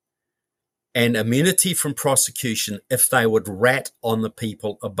protection and immunity from prosecution if they would rat on the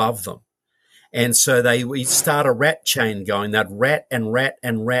people above them. And so we start a rat chain going. They'd rat and rat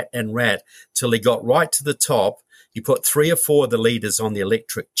and rat and rat till he got right to the top. He put 3 or 4 of the leaders on the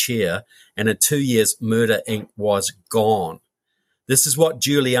electric chair, and in 2 years, Murder, Inc. was gone. This is what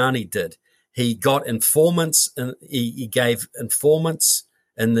Giuliani did. He got informants, and he gave informants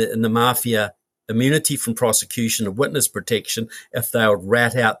in the mafia immunity from prosecution and witness protection if they would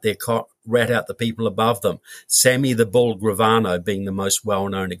rat out the people above them. Sammy the Bull Gravano being the most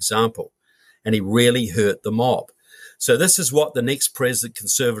well-known example, and he really hurt the mob. So this is what the next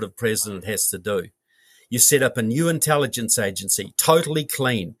conservative president has to do. You set up a new intelligence agency, totally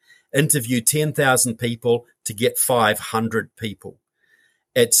clean, interview 10,000 people to get 500 people.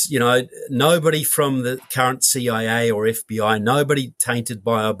 It's, nobody from the current CIA or FBI, nobody tainted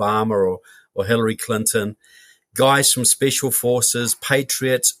by Obama or Hillary Clinton, guys from special forces,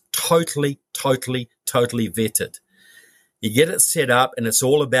 patriots, totally vetted. You get it set up, and it's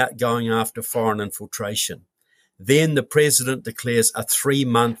all about going after foreign infiltration. Then the president declares a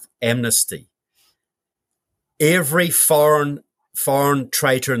 3-month amnesty. Every foreign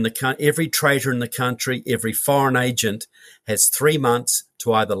traitor in the country, every foreign agent has 3 months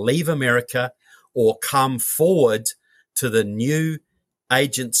to either leave America or come forward to the new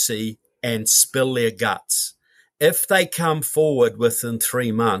agency and spill their guts. If they come forward within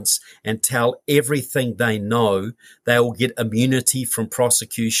 3 months and tell everything they know, they will get immunity from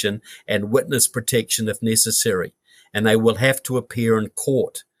prosecution and witness protection if necessary, and they will have to appear in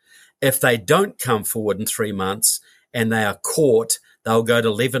court. If they don't come forward in 3 months and they are caught, they'll go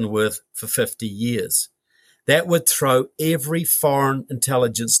to Leavenworth for 50 years. That would throw every foreign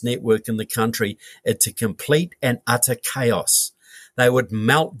intelligence network in the country into complete and utter chaos. They would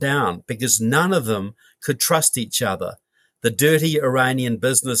melt down because none of them could trust each other. The dirty Iranian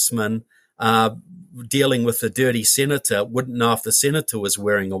businessman dealing with the dirty senator wouldn't know if the senator was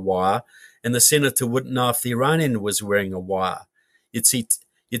wearing a wire, and the senator wouldn't know if the Iranian was wearing a wire. You'd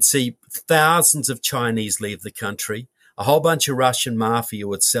see thousands of Chinese leave the country. A whole bunch of Russian mafia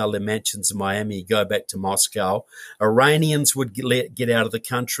would sell their mansions in Miami, go back to Moscow. Iranians would get out of the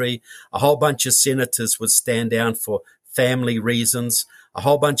country. A whole bunch of senators would stand down for family reasons. A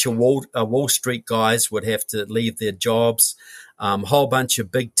whole bunch of Wall Street guys would have to leave their jobs. A whole bunch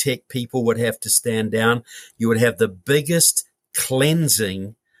of big tech people would have to stand down. You would have the biggest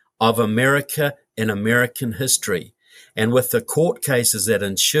cleansing of America in American history. And with the court cases that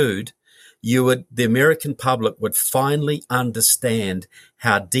ensued, the American public would finally understand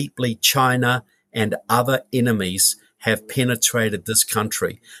how deeply China and other enemies have penetrated this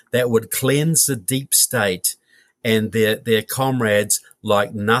country. That would cleanse the deep state and their comrades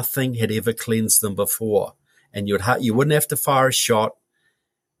like nothing had ever cleansed them before. And you wouldn't have to fire a shot,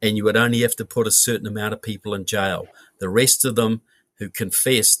 and you would only have to put a certain amount of people in jail. The rest of them who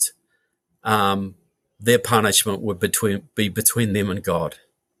confessed, their punishment would be between them and God.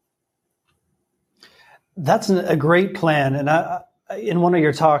 That's a great plan. And in one of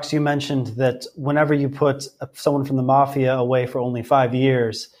your talks, you mentioned that whenever you put someone from the mafia away for only 5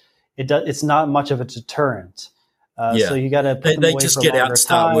 years, it's not much of a deterrent. So you got to put them they away just for get a out longer and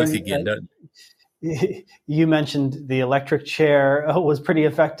start time. work again, don't they? You mentioned the electric chair was pretty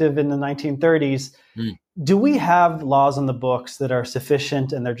effective in the 1930s. Do we have laws on the books that are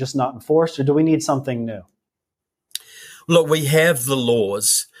sufficient and they're just not enforced, or do we need something new? Look, we have the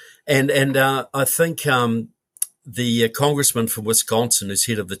laws, and I think the congressman from Wisconsin, who's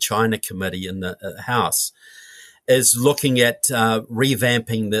head of the China committee in the House, is looking at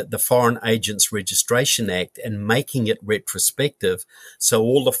revamping the Foreign Agents Registration Act and making it retrospective, so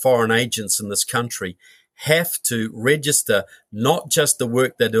all the foreign agents in this country have to register not just the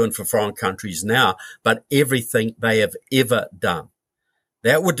work they're doing for foreign countries now, but everything they have ever done.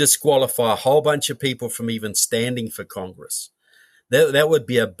 That would disqualify a whole bunch of people from even standing for Congress. That would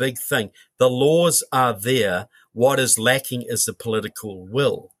be a big thing. The laws are there. What is lacking is the political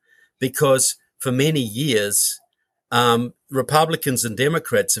will, because for many years, Republicans and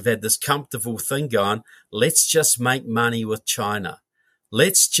Democrats have had this comfortable thing going, let's just make money with China.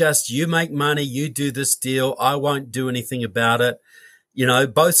 You make money, you do this deal, I won't do anything about it. You know,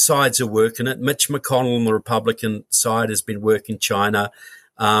 both sides are working it. Mitch McConnell on the Republican side has been working China.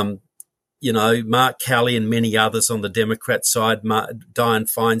 Mark Kelly and many others on the Democrat side,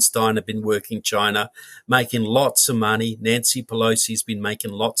 Dianne Feinstein have been working China, making lots of money. Nancy Pelosi's been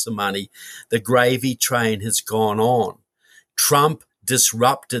making lots of money. The gravy train has gone on. Trump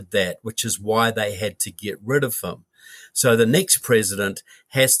disrupted that, which is why they had to get rid of him. So the next president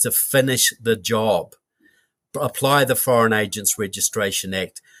has to finish the job, apply the Foreign Agents Registration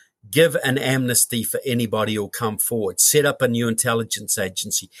Act, give an amnesty for anybody who'll come forward, set up a new intelligence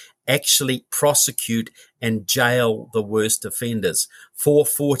agency, actually prosecute and jail the worst offenders for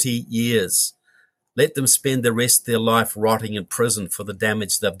 40 years. Let them spend the rest of their life rotting in prison for the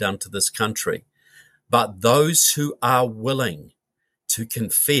damage they've done to this country. But those who are willing to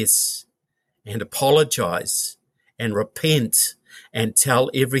confess and apologize and repent and tell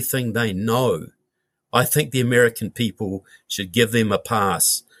everything they know, I think the American people should give them a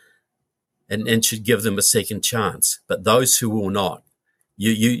pass and should give them a second chance. But those who will not,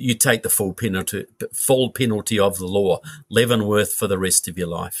 you take the full penalty of the law, Leavenworth for the rest of your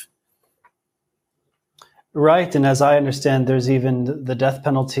life. Right, and as I understand, there's even the death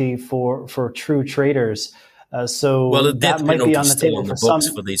penalty for true traitors. So the death that might be on the table for some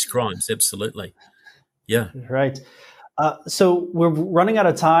for these crimes. Absolutely, yeah. Right. So we're running out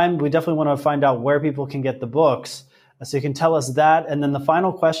of time. We definitely want to find out where people can get the books. So you can tell us that. And then the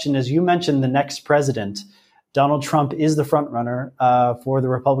final question is, you mentioned the next president. Donald Trump is the front runner for the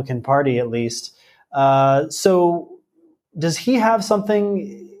Republican Party, at least. So does he have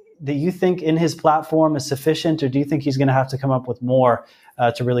something that you think in his platform is sufficient, or do you think he's going to have to come up with more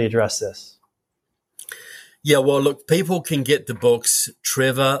to really address this? Yeah, well, look, people can get the books,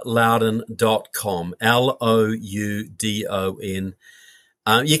 trevorloudon.com, Loudon.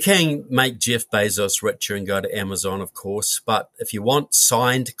 You can make Jeff Bezos richer and go to Amazon, of course, but if you want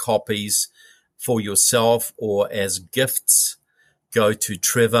signed copies for yourself or as gifts, go to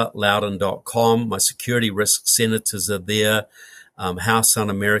trevorloudon.com. My security risk senators are there, House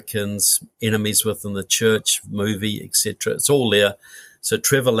Un-Americans, Enemies Within the Church, movie, etc. It's all there. So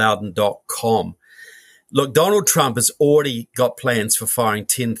trevorloudon.com. Look, Donald Trump has already got plans for firing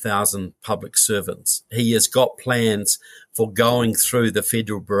 10,000 public servants. He has got plans for going through the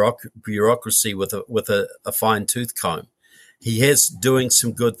federal bureaucracy with a fine-tooth comb. He is doing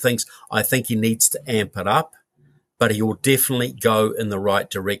some good things. I think he needs to amp it up, but he will definitely go in the right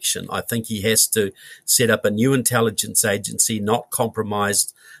direction. I think he has to set up a new intelligence agency, not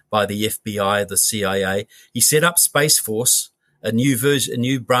compromised by the FBI, the CIA. He set up Space Force, a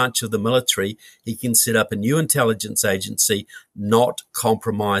new branch of the military. He can set up a new intelligence agency, not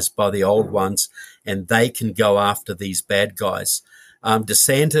compromised by the old ones, and they can go after these bad guys.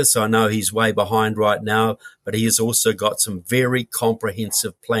 DeSantis, I know he's way behind right now, but he has also got some very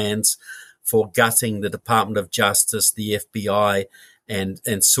comprehensive plans for gutting the Department of Justice, the FBI, and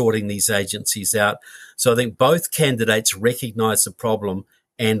sorting these agencies out. So I think both candidates recognize the problem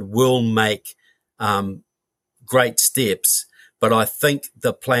and will make great steps. But I think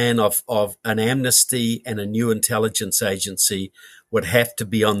the plan of an amnesty and a new intelligence agency would have to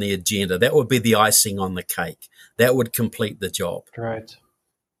be on the agenda. That would be the icing on the cake. That would complete the job. Right.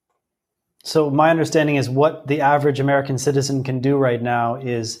 So my understanding is what the average American citizen can do right now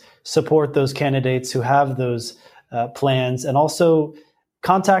is support those candidates who have those plans, and also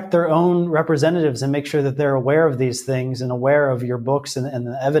contact their own representatives and make sure that they're aware of these things and aware of your books and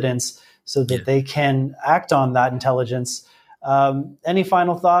the evidence so that they can act on that intelligence. Any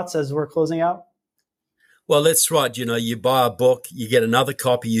final thoughts as we're closing out? Well, that's right. You buy a book, you get another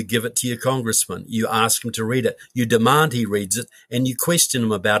copy, you give it to your congressman, you ask him to read it, you demand he reads it, and you question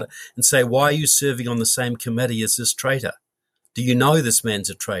him about it and say, why are you serving on the same committee as this traitor? Do you know this man's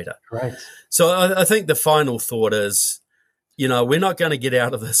a traitor? Right. So I think the final thought is, we're not going to get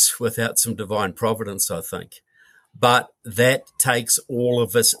out of this without some divine providence, I think. But that takes all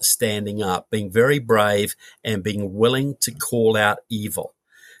of us standing up, being very brave and being willing to call out evil.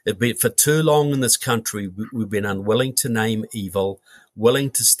 For too long in this country, we've been unwilling to name evil,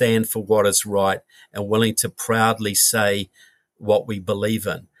 willing to stand for what is right, and willing to proudly say what we believe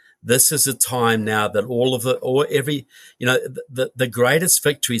in. This is a time now that the greatest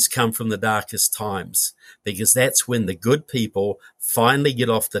victories come from the darkest times, because that's when the good people finally get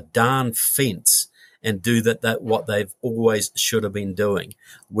off the darn fence and do that what they've always should have been doing.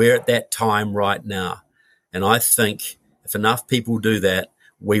 We're at that time right now. And I think if enough people do that,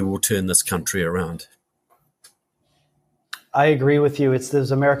 we will turn this country around. I agree with you. It's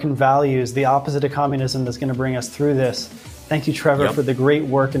those American values, the opposite of communism, that's going to bring us through this. Thank you, Trevor, for the great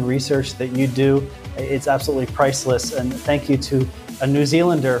work and research that you do. It's absolutely priceless. And thank you to a New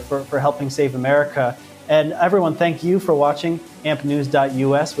Zealander for helping save America. And everyone, thank you for watching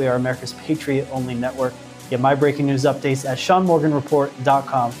ampnews.us. We are America's Patriot-only network. Get my breaking news updates at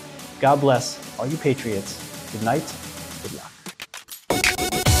SeanMorganReport.com. God bless all you Patriots. Good night. Good luck.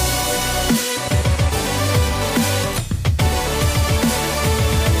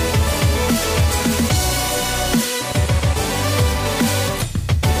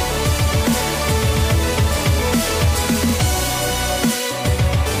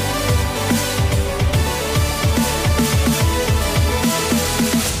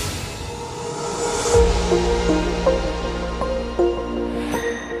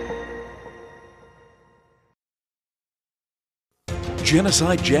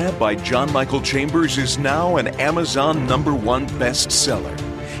 Genocide Jab by John Michael Chambers is now an Amazon #1 bestseller.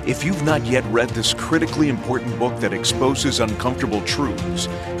 If you've not yet read this critically important book that exposes uncomfortable truths,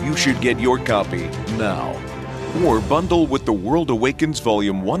 you should get your copy now. Or bundle with The World Awakens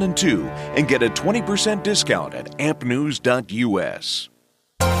Volume 1 and 2 and get a 20% discount at ampnews.us.